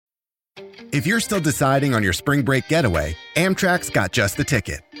If you're still deciding on your spring break getaway, Amtrak's got just the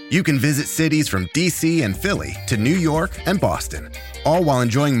ticket. You can visit cities from D.C. and Philly to New York and Boston, all while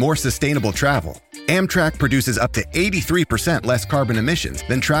enjoying more sustainable travel. Amtrak produces up to 83% less carbon emissions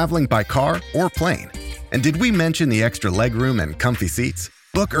than traveling by car or plane. And did we mention the extra legroom and comfy seats?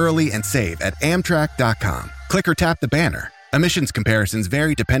 Book early and save at Amtrak.com. Click or tap the banner. Emissions comparisons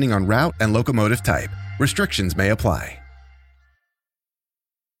vary depending on route and locomotive type. Restrictions may apply.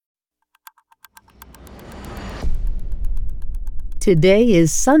 Today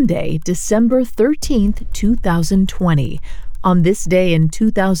is Sunday, December 13th, 2020. On this day in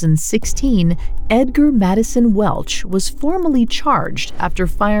 2016, Edgar Maddison Welch was formally charged after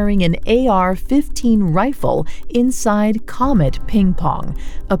firing an AR-15 rifle inside Comet Ping Pong,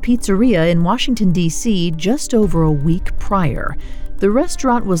 a pizzeria in Washington, D.C. just over a week prior. The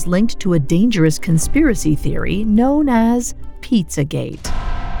restaurant was linked to a dangerous conspiracy theory known as Pizzagate.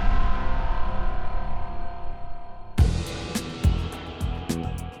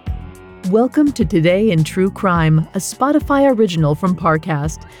 Welcome to Today in True Crime, a Spotify original from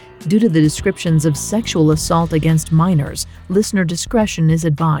Parcast. Due to the descriptions of sexual assault against minors, listener discretion is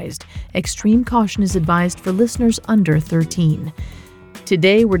advised. Extreme caution is advised for listeners under 13.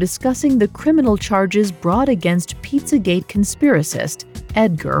 Today we're discussing the criminal charges brought against Pizzagate conspiracist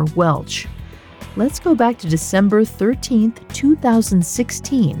Edgar Welch. Let's go back to December 13th,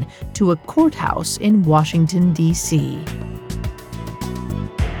 2016, to a courthouse in Washington, D.C.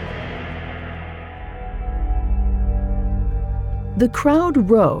 The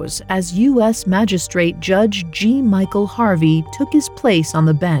crowd rose as U.S. Magistrate Judge G. Michael Harvey took his place on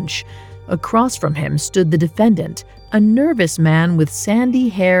the bench. Across from him stood the defendant, a nervous man with sandy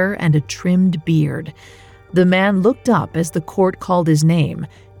hair and a trimmed beard. The man looked up as the court called his name,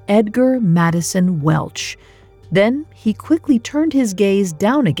 Edgar Maddison Welch. Then he quickly turned his gaze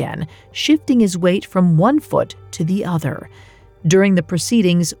down again, shifting his weight from one foot to the other. During the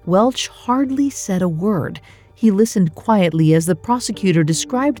proceedings, Welch hardly said a word. He listened quietly as the prosecutor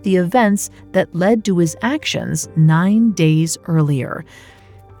described the events that led to his actions 9 days earlier.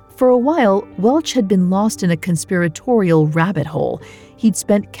 For a while, Welch had been lost in a conspiratorial rabbit hole. He'd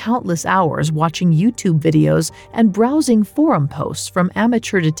spent countless hours watching YouTube videos and browsing forum posts from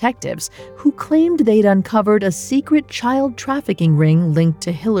amateur detectives who claimed they'd uncovered a secret child trafficking ring linked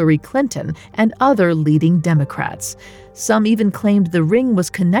to Hillary Clinton and other leading Democrats. Some even claimed the ring was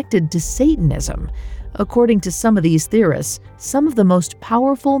connected to Satanism. According to some of these theorists, some of the most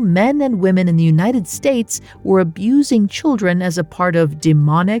powerful men and women in the United States were abusing children as a part of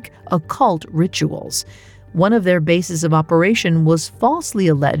demonic, occult rituals. One of their bases of operation was falsely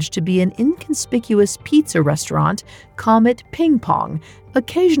alleged to be an inconspicuous pizza restaurant, Comet Ping Pong,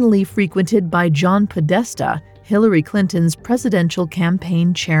 occasionally frequented by John Podesta, Hillary Clinton's presidential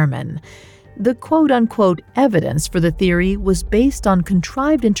campaign chairman. The quote-unquote evidence for the theory was based on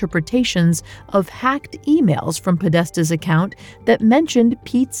contrived interpretations of hacked emails from Podesta's account that mentioned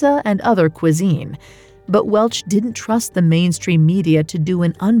pizza and other cuisine. But Welch didn't trust the mainstream media to do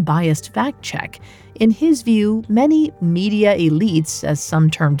an unbiased fact-check. In his view, many media elites, as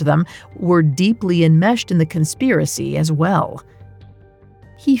some termed them, were deeply enmeshed in the conspiracy as well.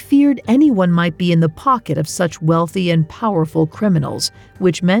 He feared anyone might be in the pocket of such wealthy and powerful criminals,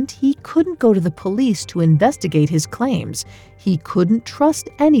 which meant he couldn't go to the police to investigate his claims. He couldn't trust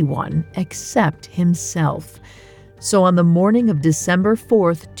anyone except himself. So on the morning of December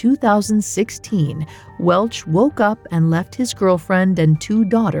 4th, 2016, Welch woke up and left his girlfriend and 2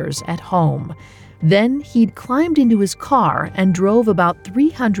 daughters at home. Then he'd climbed into his car and drove about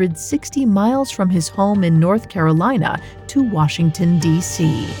 360 miles from his home in North Carolina to Washington,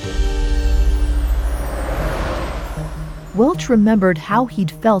 D.C. Welch remembered how he'd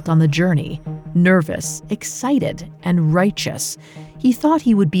felt on the journey: nervous, excited, and righteous. He thought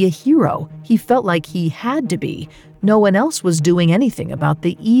he would be a hero. He felt like he had to be. No one else was doing anything about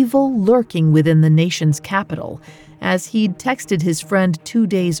the evil lurking within the nation's capital. As he'd texted his friend 2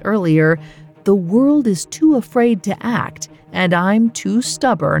 days earlier, "The world is too afraid to act, and I'm too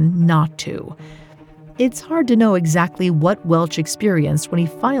stubborn not to." It's hard to know exactly what Welch experienced when he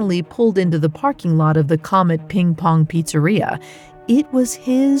finally pulled into the parking lot of the Comet Ping Pong Pizzeria. It was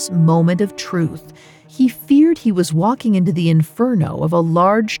his moment of truth. He feared he was walking into the inferno of a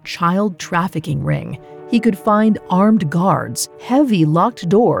large child trafficking ring. He could find armed guards, heavy locked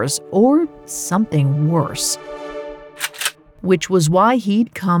doors, or something worse. Which was why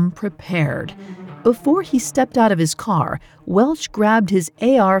he'd come prepared. Before he stepped out of his car, Welch grabbed his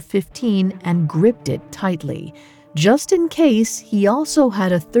AR-15 and gripped it tightly. Just in case, he also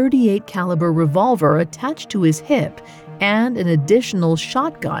had a .38 caliber revolver attached to his hip and an additional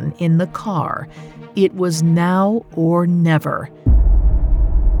shotgun in the car. It was now or never.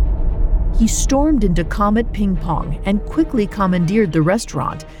 He stormed into Comet Ping Pong and quickly commandeered the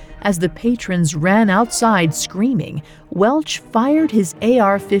restaurant. As the patrons ran outside screaming, Welch fired his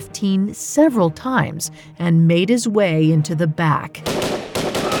AR-15 several times and made his way into the back.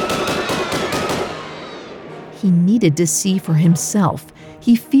 He needed to see for himself.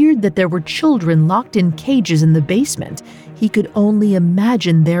 He feared that there were children locked in cages in the basement. He could only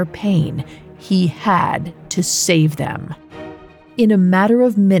imagine their pain. He had to save them. In a matter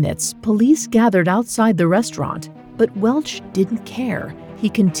of minutes, police gathered outside the restaurant, but Welch didn't care. He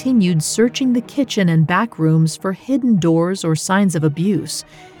continued searching the kitchen and back rooms for hidden doors or signs of abuse.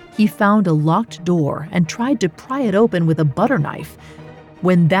 He found a locked door and tried to pry it open with a butter knife.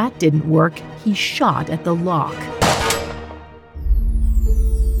 When that didn't work, he shot at the lock.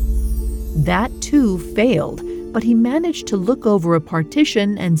 That too failed, but he managed to look over a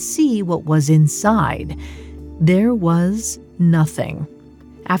partition and see what was inside. There was nothing.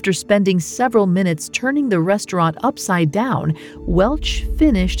 After spending several minutes turning the restaurant upside down, Welch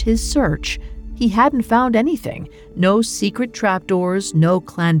finished his search. He hadn't found anything. No secret trapdoors, no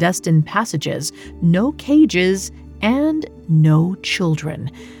clandestine passages, no cages, and no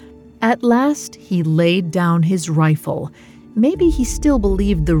children. At last, he laid down his rifle. Maybe he still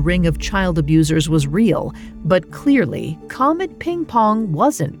believed the ring of child abusers was real, but clearly, Comet Ping Pong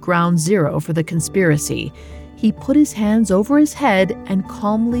wasn't ground zero for the conspiracy. He put his hands over his head and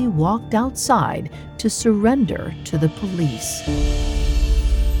calmly walked outside to surrender to the police.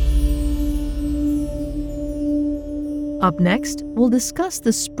 Up next, we'll discuss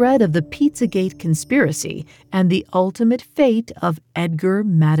the spread of the Pizzagate conspiracy and the ultimate fate of Edgar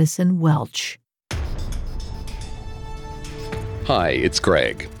Maddison Welch. Hi, it's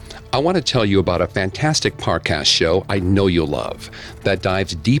Greg. I want to tell you about a fantastic podcast show I know you'll love that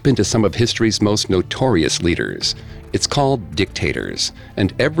dives deep into some of history's most notorious leaders. It's called Dictators,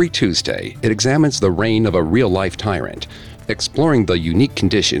 and every Tuesday it examines the reign of a real-life tyrant, exploring the unique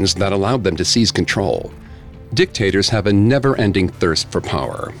conditions that allowed them to seize control. Dictators have a never-ending thirst for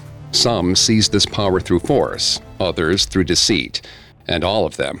power. Some seize this power through force, others through deceit, and all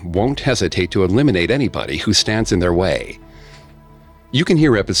of them won't hesitate to eliminate anybody who stands in their way. You can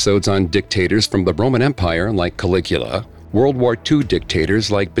hear episodes on dictators from the Roman Empire like Caligula, World War II dictators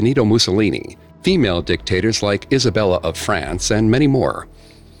like Benito Mussolini, female dictators like Isabella of France, and many more.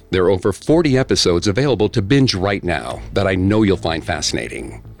 There are over 40 episodes available to binge right now that I know you'll find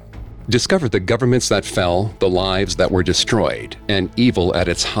fascinating. Discover the governments that fell, the lives that were destroyed, and evil at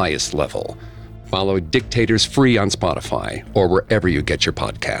its highest level. Follow Dictators free on Spotify or wherever you get your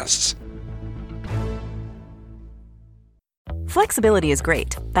podcasts. Flexibility is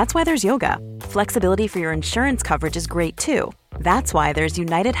great. That's why there's yoga. Flexibility for your insurance coverage is great too. That's why there's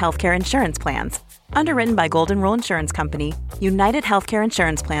United Healthcare Insurance Plans. Underwritten by Golden Rule Insurance Company, United Healthcare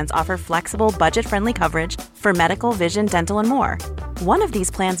Insurance Plans offer flexible, budget-friendly coverage for medical, vision, dental, and more. One of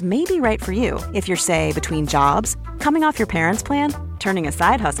these plans may be right for you if you're, say, between jobs, coming off your parents' plan, turning a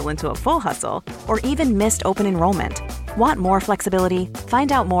side hustle into a full hustle, or even missed open enrollment. Want more flexibility?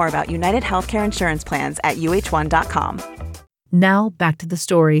 Find out more about United Healthcare Insurance Plans at uh1.com. Now back to the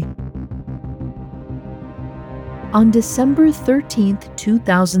story. On December 13,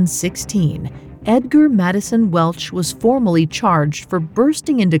 2016, Edgar Maddison Welch was formally charged for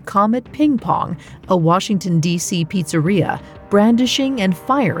bursting into Comet Ping Pong, a Washington, D.C. pizzeria, brandishing and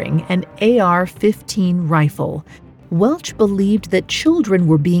firing an AR-15 rifle. Welch believed that children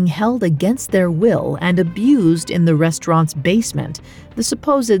were being held against their will and abused in the restaurant's basement, the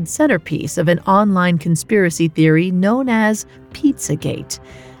supposed centerpiece of an online conspiracy theory known as Pizzagate.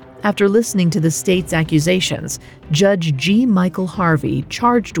 After listening to the state's accusations, Judge G. Michael Harvey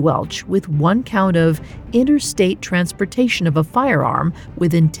charged Welch with one count of interstate transportation of a firearm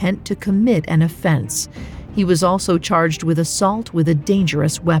with intent to commit an offense. He was also charged with assault with a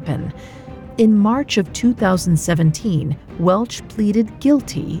dangerous weapon. In March of 2017, Welch pleaded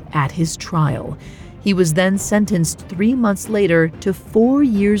guilty at his trial. He was then sentenced 3 months later to 4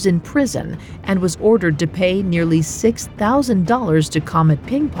 years in prison and was ordered to pay nearly $6,000 to Comet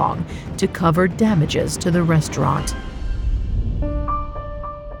Ping Pong to cover damages to the restaurant.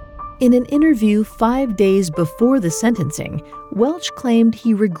 In an interview 5 days before the sentencing, Welch claimed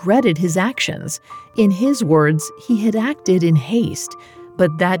he regretted his actions. In his words, he had acted in haste.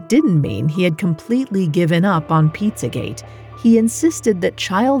 But that didn't mean he had completely given up on Pizzagate. He insisted that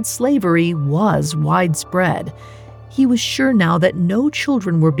child slavery was widespread. He was sure now that no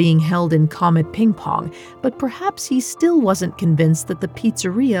children were being held in Comet Ping Pong, but perhaps he still wasn't convinced that the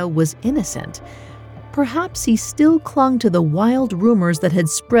pizzeria was innocent. Perhaps he still clung to the wild rumors that had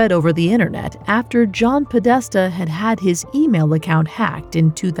spread over the internet after John Podesta had had his email account hacked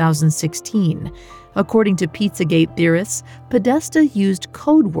in 2016. According to Pizzagate theorists, Podesta used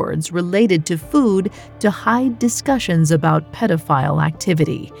code words related to food to hide discussions about pedophile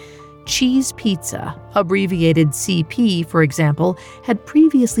activity. Cheese pizza, abbreviated CP, for example, had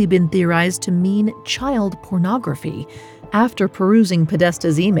previously been theorized to mean child pornography. After perusing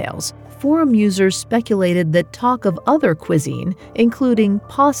Podesta's emails, forum users speculated that talk of other cuisine, including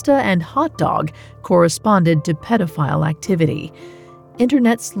pasta and hot dog, corresponded to pedophile activity.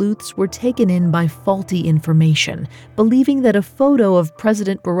 Internet sleuths were taken in by faulty information, believing that a photo of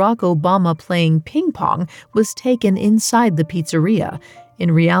President Barack Obama playing ping pong was taken inside the pizzeria.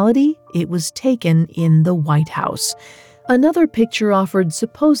 In reality, it was taken in the White House. Another picture offered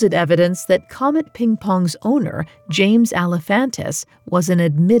supposed evidence that Comet Ping Pong's owner, James Alefantis, was an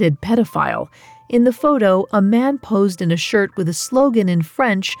admitted pedophile. In the photo, a man posed in a shirt with a slogan in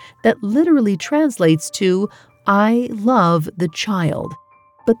French that literally translates to, "I love the child."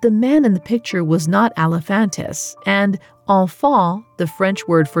 But the man in the picture was not Alefantis, and enfant, the French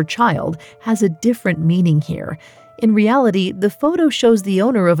word for child, has a different meaning here. In reality, the photo shows the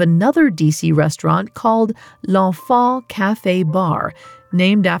owner of another D.C. restaurant called L'Enfant Café Bar,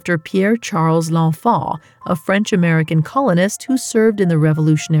 named after Pierre-Charles L'Enfant, a French-American colonist who served in the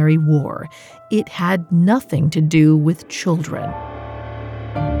Revolutionary War. It had nothing to do with children.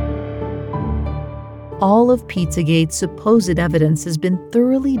 All of Pizzagate's supposed evidence has been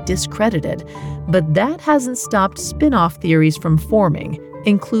thoroughly discredited, but that hasn't stopped spin-off theories from forming,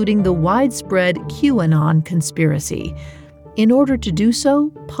 including the widespread QAnon conspiracy. In order to do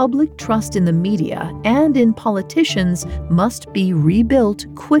so, public trust in the media and in politicians must be rebuilt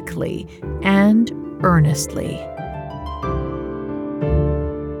quickly and earnestly.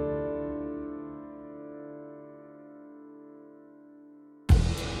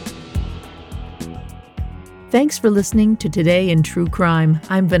 Thanks for listening to Today in True Crime.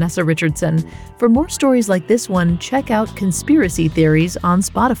 I'm Vanessa Richardson. For more stories like this one, check out Conspiracy Theories on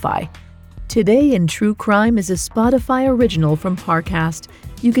Spotify. Today in True Crime is a Spotify original from Parcast.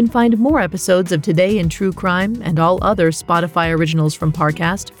 You can find more episodes of Today in True Crime and all other Spotify originals from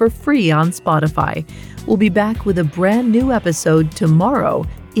Parcast for free on Spotify. We'll be back with a brand new episode tomorrow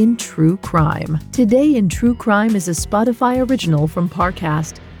in True Crime. Today in True Crime is a Spotify original from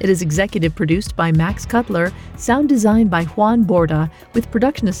Parcast. It is executive produced by Max Cutler, sound designed by Juan Borda, with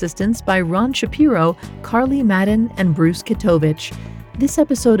production assistance by Ron Shapiro, Carly Madden, and Bruce Kitovich. This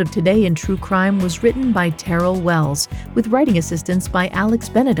episode of Today in True Crime was written by Terrell Wells, with writing assistance by Alex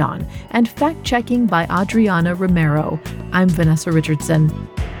Benedon, and fact-checking by Adriana Romero. I'm Vanessa Richardson.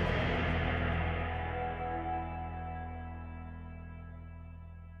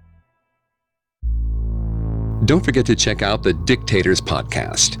 Don't forget to check out the Dictators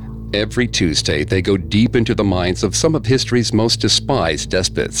podcast. Every Tuesday, they go deep into the minds of some of history's most despised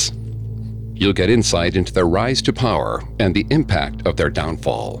despots. You'll get insight into their rise to power and the impact of their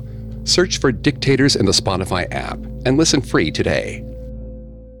downfall. Search for Dictators in the Spotify app and listen free today.